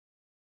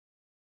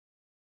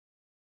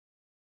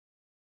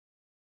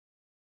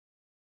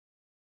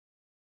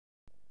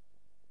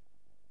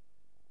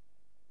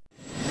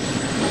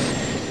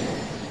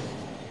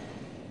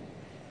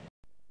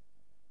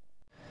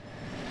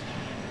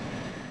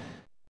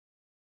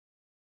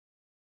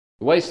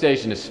The way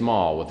station is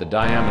small, with a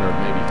diameter of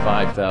maybe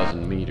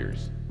 5,000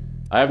 meters.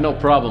 I have no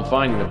problem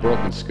finding the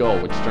broken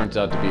skull, which turns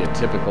out to be a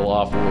typical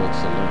off-world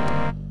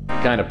saloon. The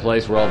kind of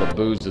place where all the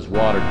booze is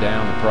watered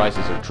down, the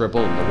prices are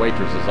triple, and the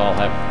waitresses all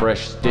have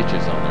fresh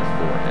stitches on their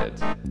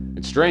foreheads.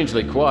 It's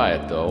strangely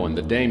quiet, though, and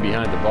the dame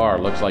behind the bar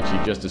looks like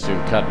she'd just as soon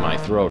cut my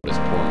throat as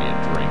pour me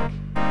a drink.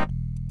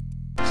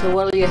 So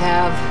what'll you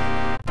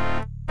have?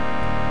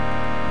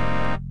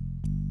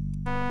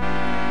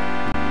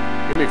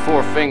 Give me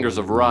 4 fingers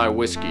of rye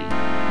whiskey.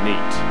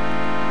 Neat.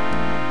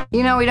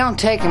 You know, we don't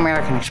take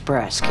American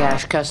Express.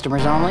 Cash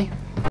customers only.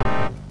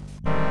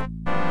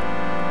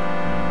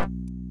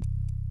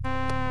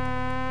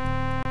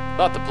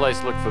 Thought the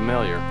place looked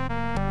familiar.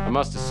 I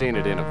must have seen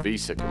it in a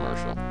Visa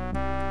commercial.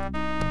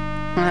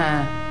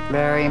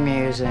 Very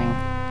amusing.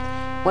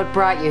 What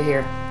brought you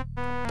here?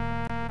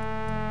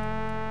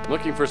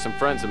 Looking for some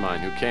friends of mine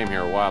who came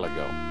here a while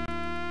ago.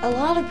 A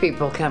lot of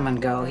people come and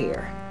go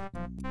here.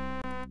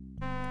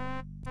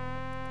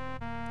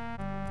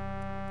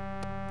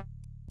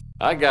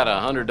 I got a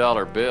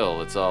 $100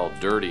 bill. It's all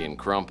dirty and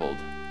crumpled.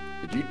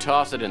 Could you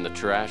toss it in the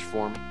trash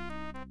for me?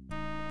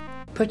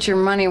 Put your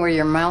money where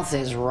your mouth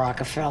is,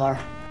 Rockefeller.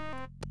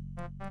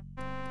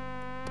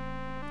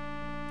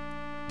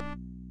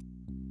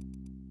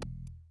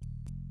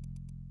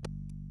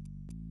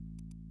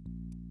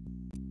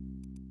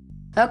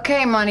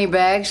 Okay,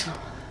 moneybags.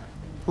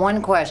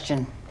 One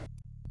question.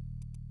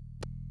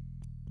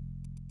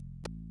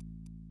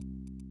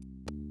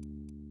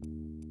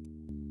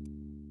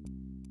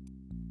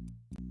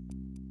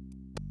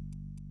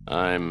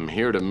 I'm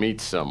here to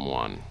meet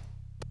someone.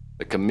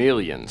 The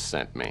chameleon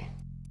sent me.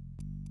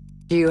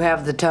 Do you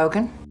have the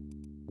token?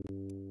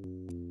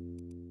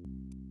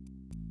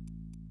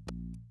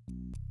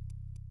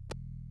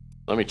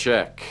 Let me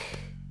check.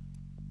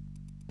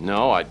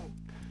 No, I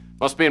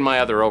must be in my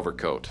other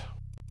overcoat.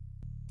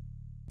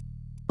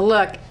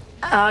 Look,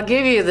 I'll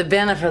give you the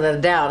benefit of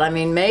the doubt. I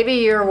mean, maybe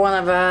you're one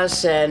of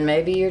us, and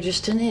maybe you're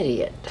just an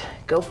idiot.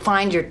 Go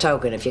find your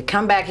token. If you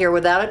come back here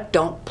without it,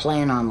 don't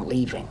plan on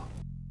leaving.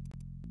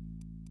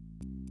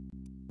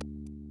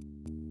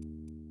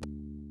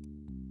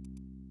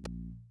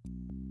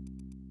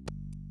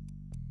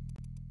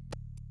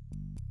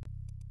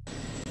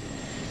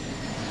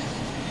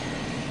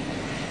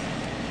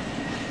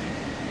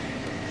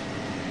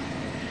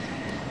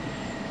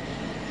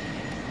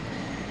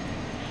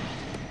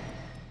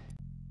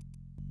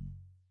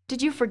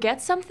 Did you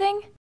forget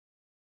something?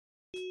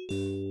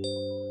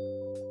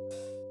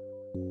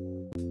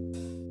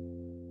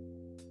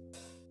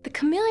 The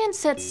chameleon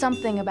said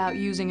something about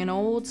using an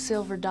old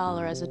silver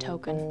dollar as a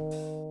token.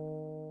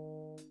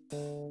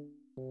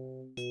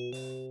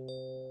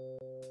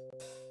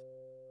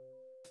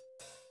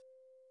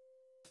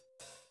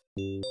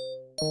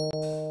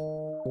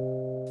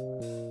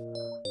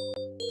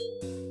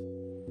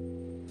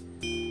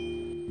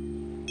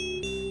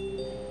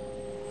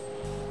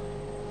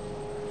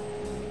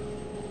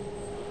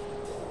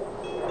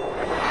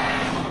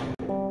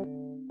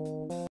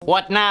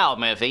 What now,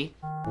 Murphy?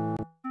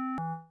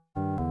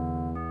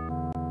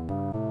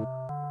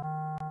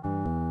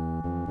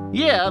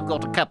 Yeah, I've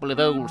got a couple of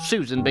old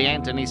Susan B.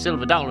 Anthony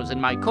silver dollars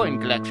in my coin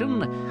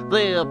collection.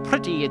 They're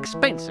pretty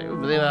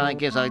expensive. I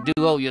guess I do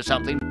owe you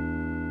something.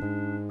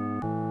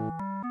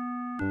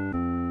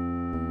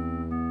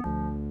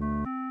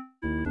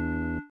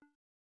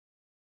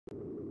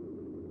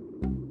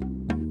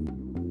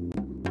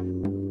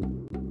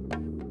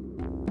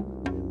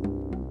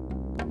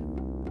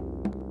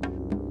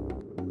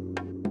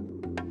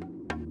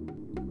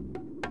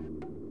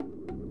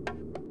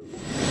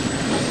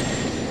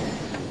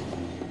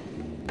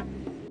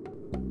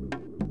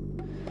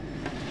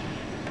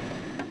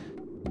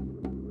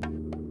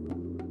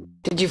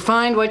 Did you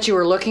find what you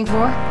were looking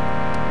for?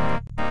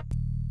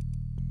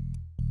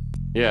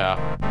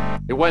 Yeah,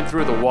 it went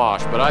through the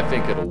wash, but I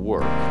think it'll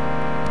work.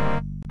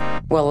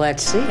 Well,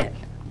 let's see it.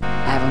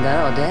 I haven't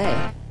got all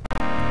day.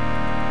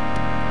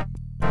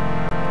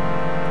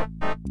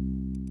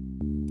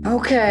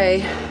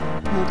 Okay.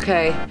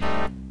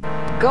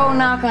 Go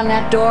knock on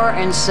that door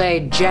and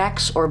say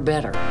Jacks or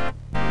better.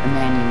 The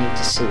man you need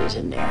to see is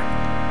in there.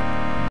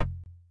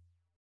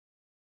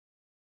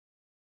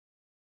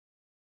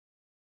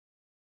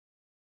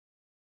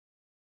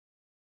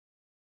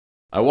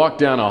 I walk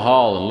down a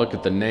hall and look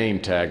at the name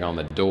tag on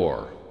the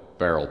door.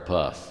 Barrel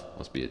Puff.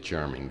 Must be a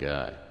charming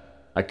guy.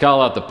 I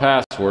call out the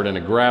password and a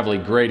gravelly,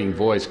 grating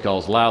voice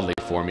calls loudly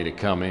for me to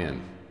come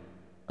in.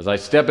 As I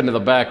step into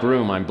the back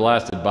room, I'm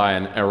blasted by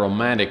an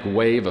aromatic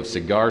wave of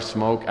cigar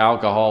smoke,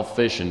 alcohol,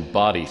 fish, and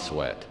body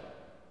sweat.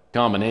 The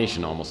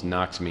combination almost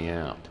knocks me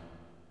out.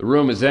 The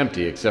room is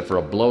empty except for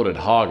a bloated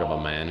hog of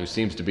a man who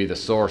seems to be the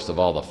source of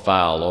all the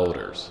foul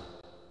odors.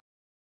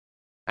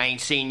 I ain't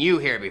seen you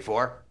here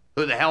before.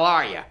 Who the hell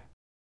are you?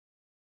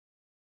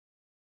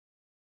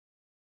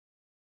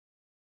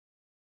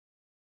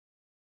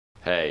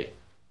 Hey,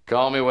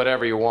 call me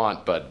whatever you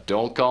want, but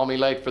don't call me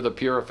late for the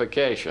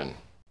purification.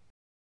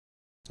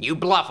 You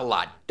bluff a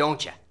lot,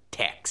 don't you,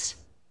 Tex?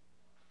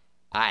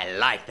 I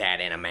like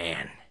that in a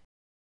man.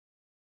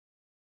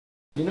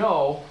 You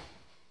know,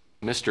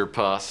 Mr.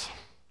 Puss,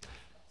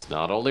 it's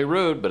not only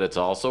rude, but it's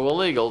also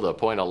illegal to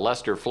point a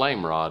Lester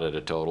flame rod at a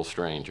total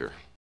stranger.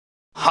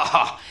 Ha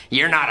ha!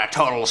 You're not a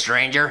total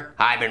stranger.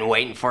 I've been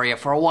waiting for you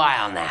for a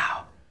while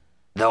now.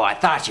 Though I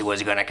thought you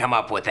was gonna come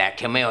up with that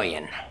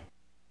chameleon.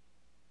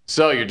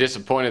 So you're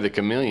disappointed the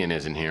chameleon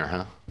isn't here,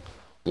 huh?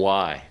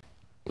 Why?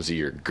 Was he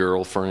your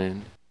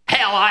girlfriend?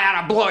 Hell, I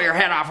ought to blow your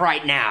head off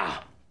right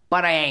now.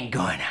 But I ain't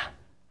gonna.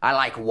 I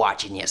like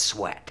watching you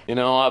sweat. You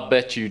know, I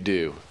bet you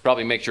do.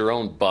 Probably makes your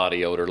own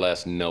body odor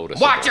less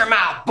noticeable. Watch your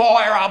mouth, boy,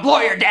 or I'll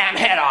blow your damn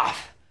head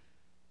off.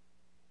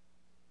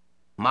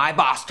 My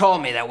boss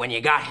told me that when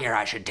you got here,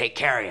 I should take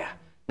care of you.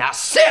 Now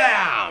sit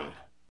down!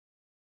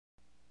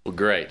 Well,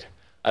 great.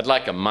 I'd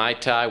like a Mai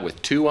Tai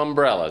with 2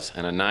 umbrellas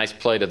and a nice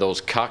plate of those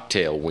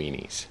cocktail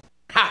weenies.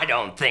 I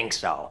don't think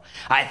so.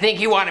 I think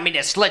you wanted me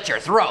to slit your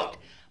throat.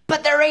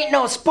 But there ain't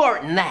no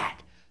sport in that.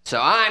 So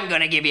I'm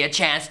gonna give you a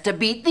chance to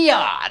beat the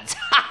odds.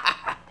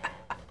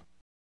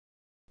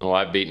 Oh,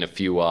 I've beaten a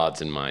few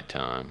odds in my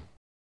time.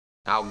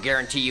 I'll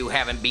guarantee you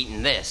haven't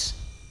beaten this.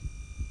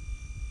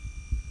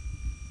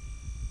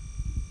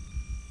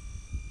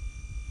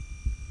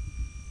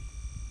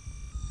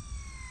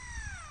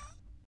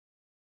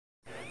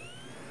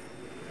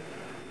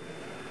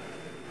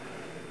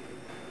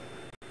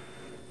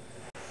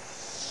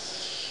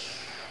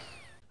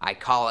 I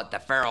call it the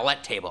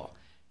Farrellette table.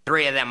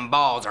 3 of them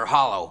balls are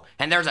hollow,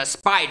 and there's a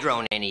spy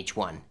drone in each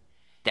one.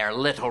 They're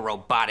little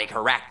robotic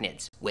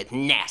arachnids with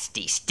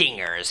nasty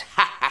stingers.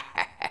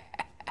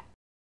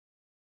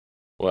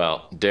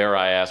 Well, dare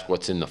I ask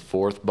what's in the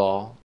 4th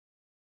ball?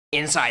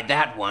 Inside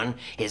that one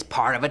is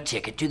part of a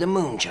ticket to the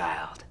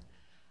Moonchild.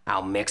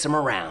 I'll mix them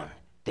around.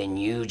 Then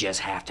you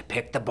just have to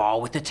pick the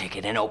ball with the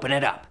ticket and open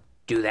it up.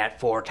 Do that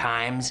 4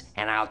 times,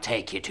 and I'll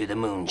take you to the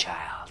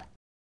Moonchild.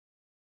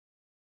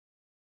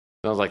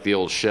 Sounds like the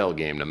old shell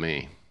game to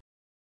me.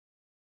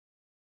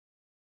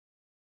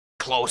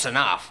 Close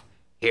enough.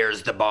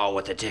 Here's the ball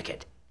with the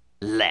ticket.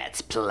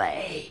 Let's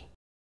play.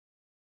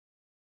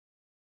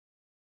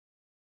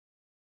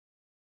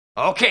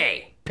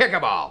 Okay, pick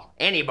a ball.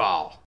 Any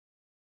ball.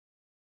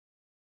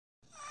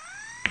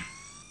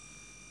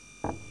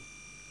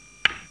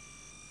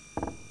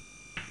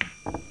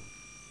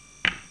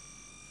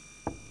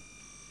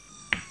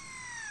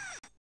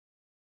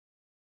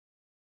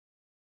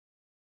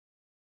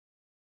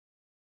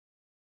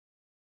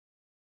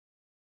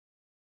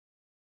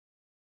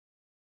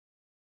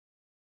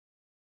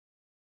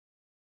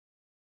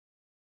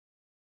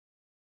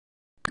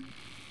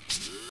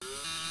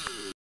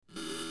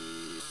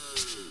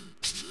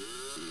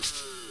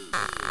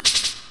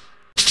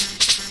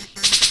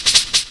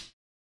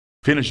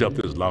 Finish up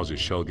this lousy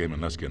shell game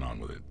and let's get on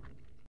with it.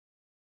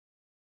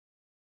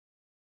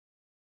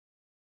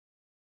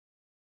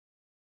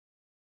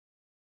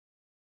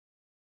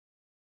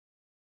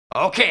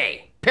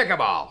 Okay, pick a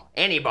ball.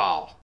 Any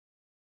ball.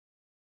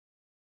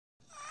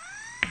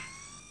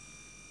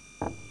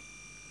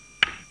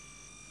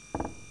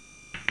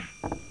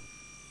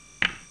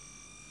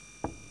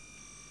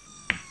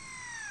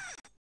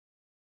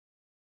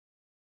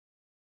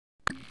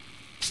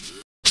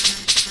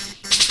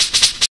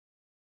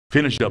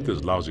 Finish up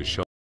this lousy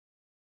shell.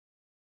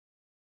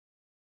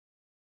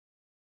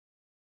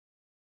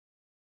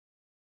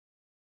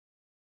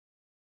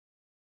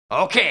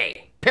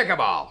 Okay, pick a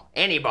ball.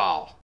 Any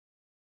ball.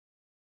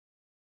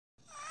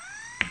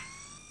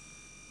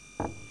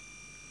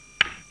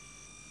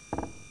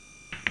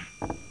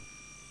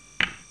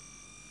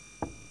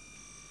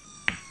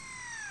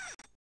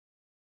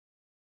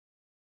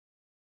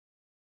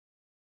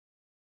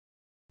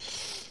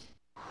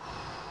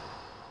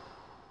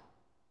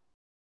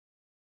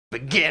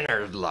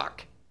 Beginner's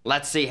luck.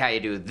 Let's see how you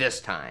do this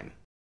time.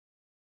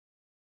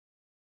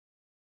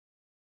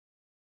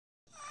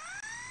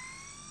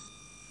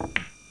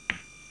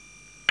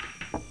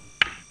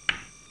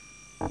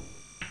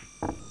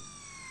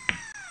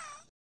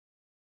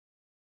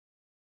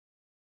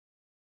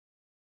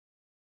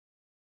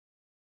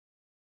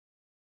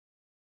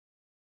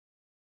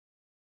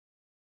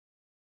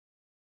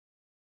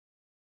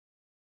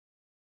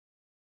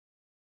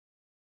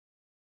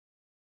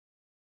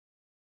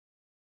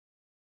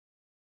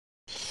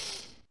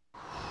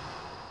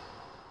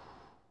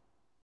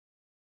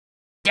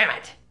 Damn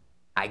it!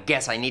 I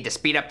guess I need to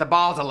speed up the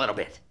balls a little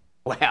bit.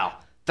 Well,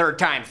 3rd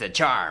time's the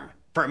charm.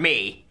 For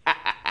me.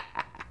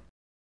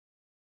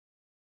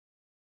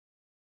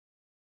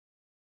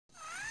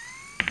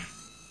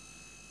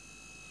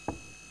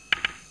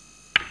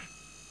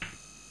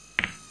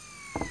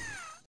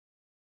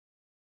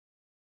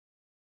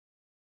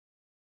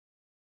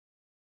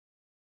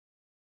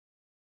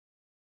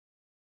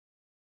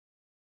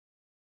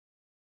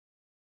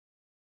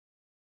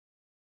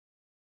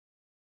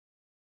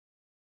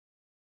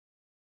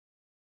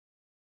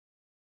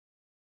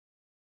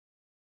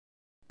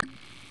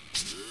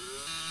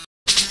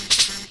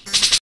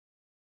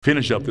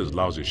 Finish up this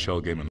lousy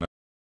shell game and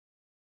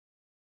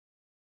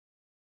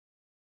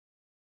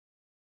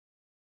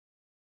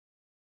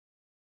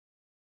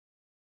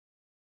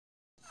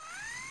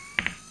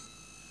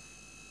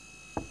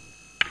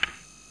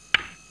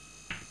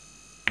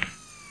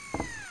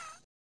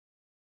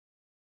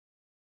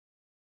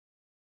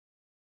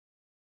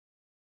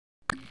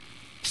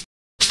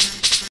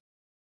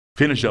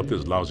Finish up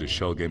this lousy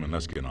shell game and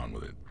let's get on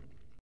with it.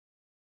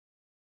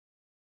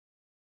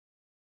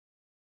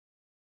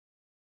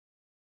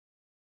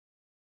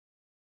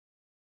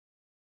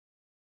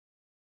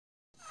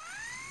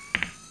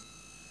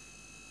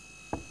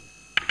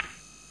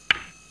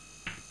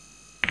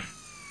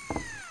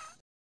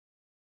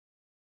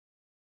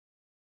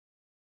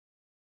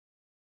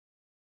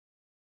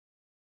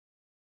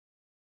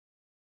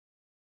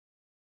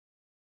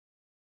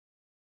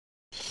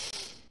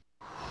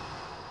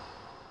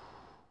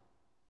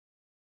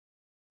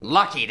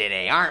 Lucky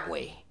today, aren't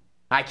we?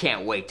 I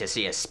can't wait to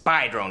see a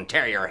spy drone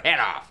tear your head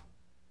off.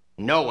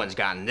 No one's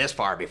gotten this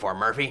far before,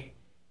 Murphy.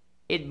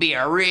 It'd be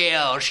a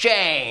real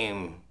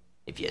shame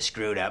if you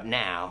screwed up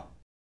now.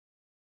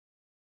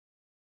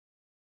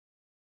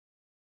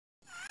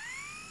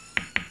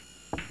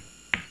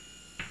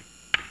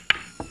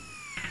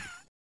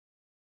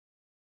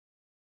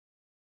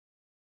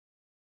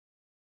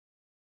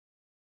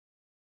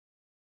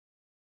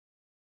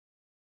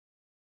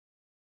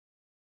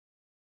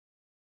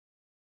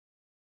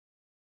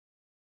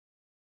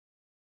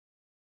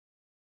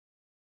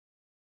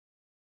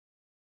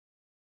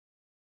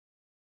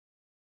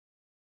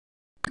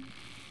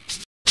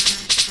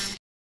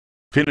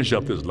 Finish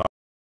up this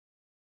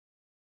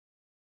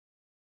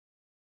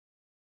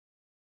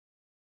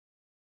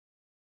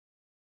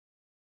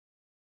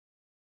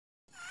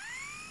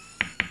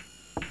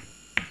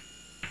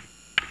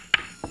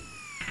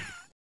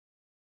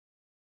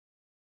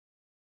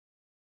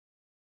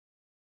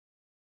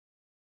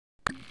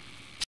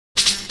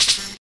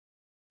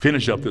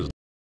Finish up this.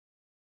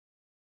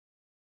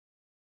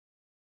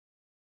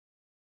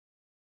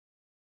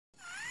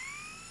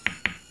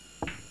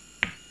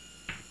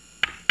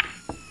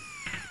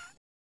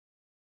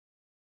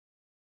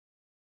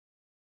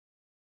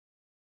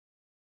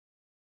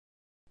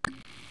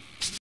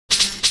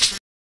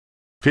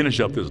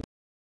 Finish up this.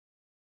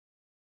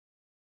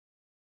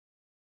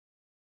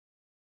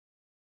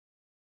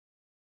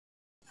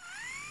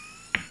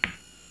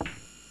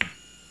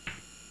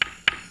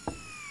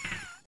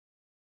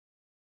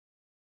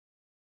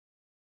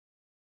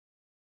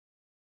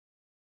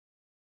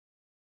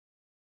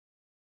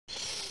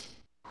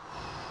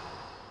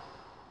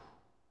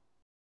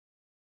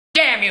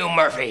 Damn you,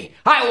 Murphy!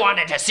 I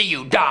wanted to see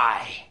you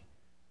die!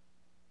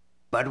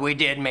 But we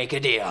did make a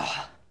deal.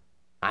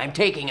 I'm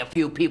taking a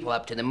few people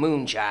up to the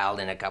Moonchild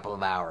in a couple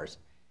of hours.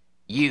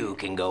 You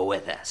can go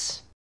with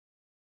us.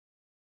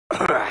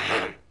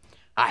 I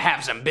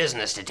have some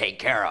business to take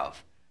care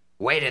of.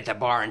 Wait at the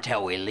bar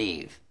until we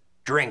leave.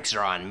 Drinks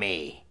are on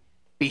me.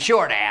 Be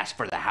sure to ask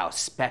for the house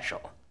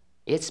special.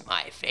 It's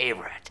my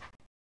favorite.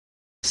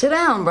 Sit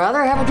down,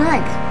 brother. Have a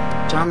drink.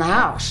 It's on the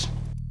house.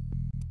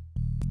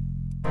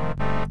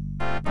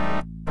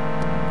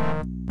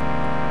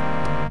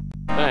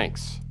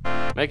 Thanks.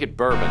 Make it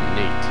bourbon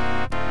neat.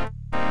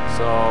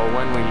 So,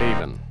 when we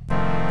leaving?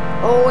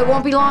 Oh, it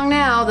won't be long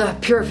now. The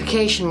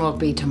purification will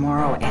be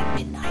tomorrow at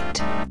midnight.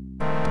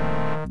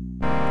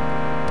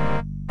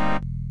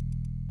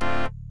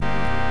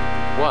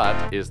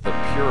 What is the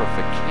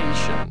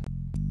purification?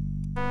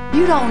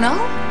 You don't know?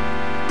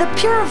 The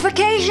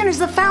purification is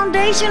the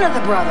foundation of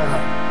the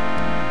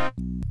Brotherhood.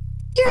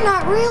 You're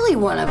not really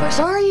one of us,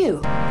 are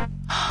you?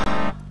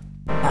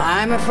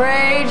 I'm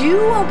afraid you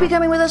won't be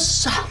coming with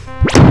us.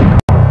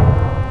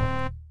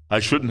 I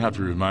shouldn't have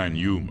to remind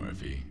you,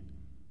 Murphy.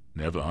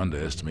 Never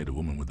underestimate a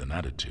woman with an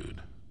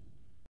attitude.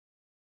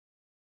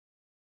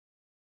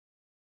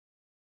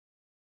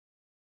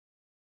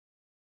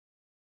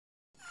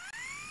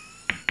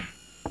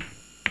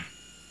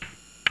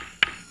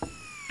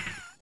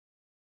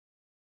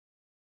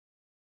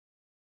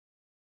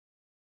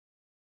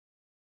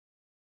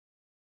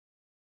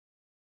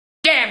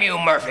 Damn you,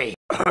 Murphy!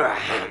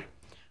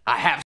 I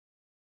have...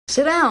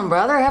 Sit down,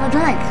 brother. Have a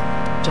drink.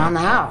 It's on the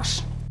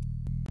house.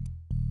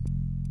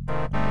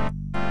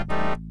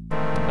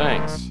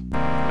 Thanks.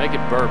 Make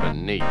it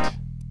bourbon neat.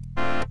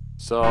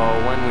 So,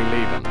 when we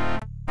leaving?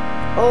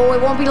 Oh,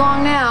 it won't be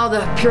long now.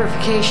 The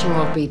purification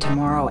will be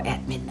tomorrow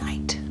at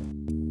midnight.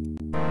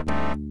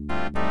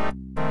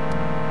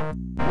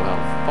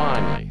 Well,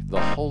 finally, the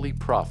holy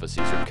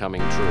prophecies are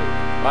coming true.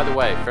 By the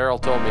way, Farrell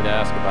told me to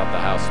ask about the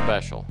house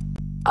special.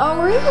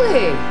 Oh,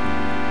 really?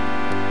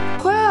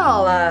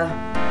 Well,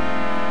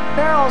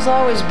 Farrell's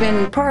always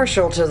been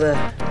partial to the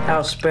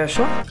house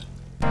special.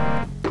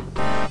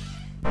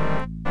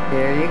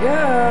 Here you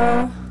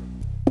go.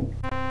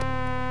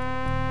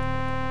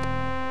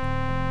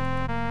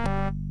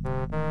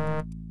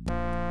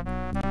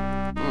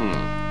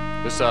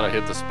 This ought to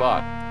hit the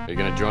spot. Are you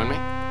gonna join me?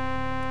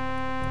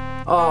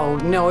 Oh,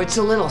 no, it's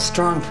a little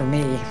strong for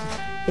me.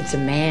 It's a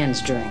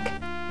man's drink.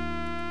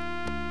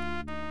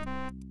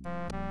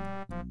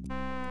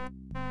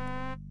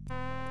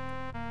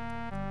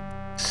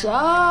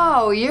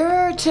 So,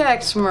 you're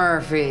Tex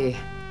Murphy.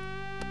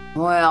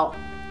 Well,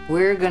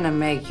 we're gonna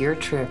make your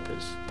trip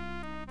as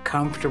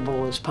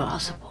comfortable as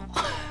possible.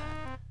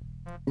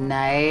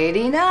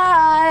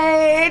 Nighty-night.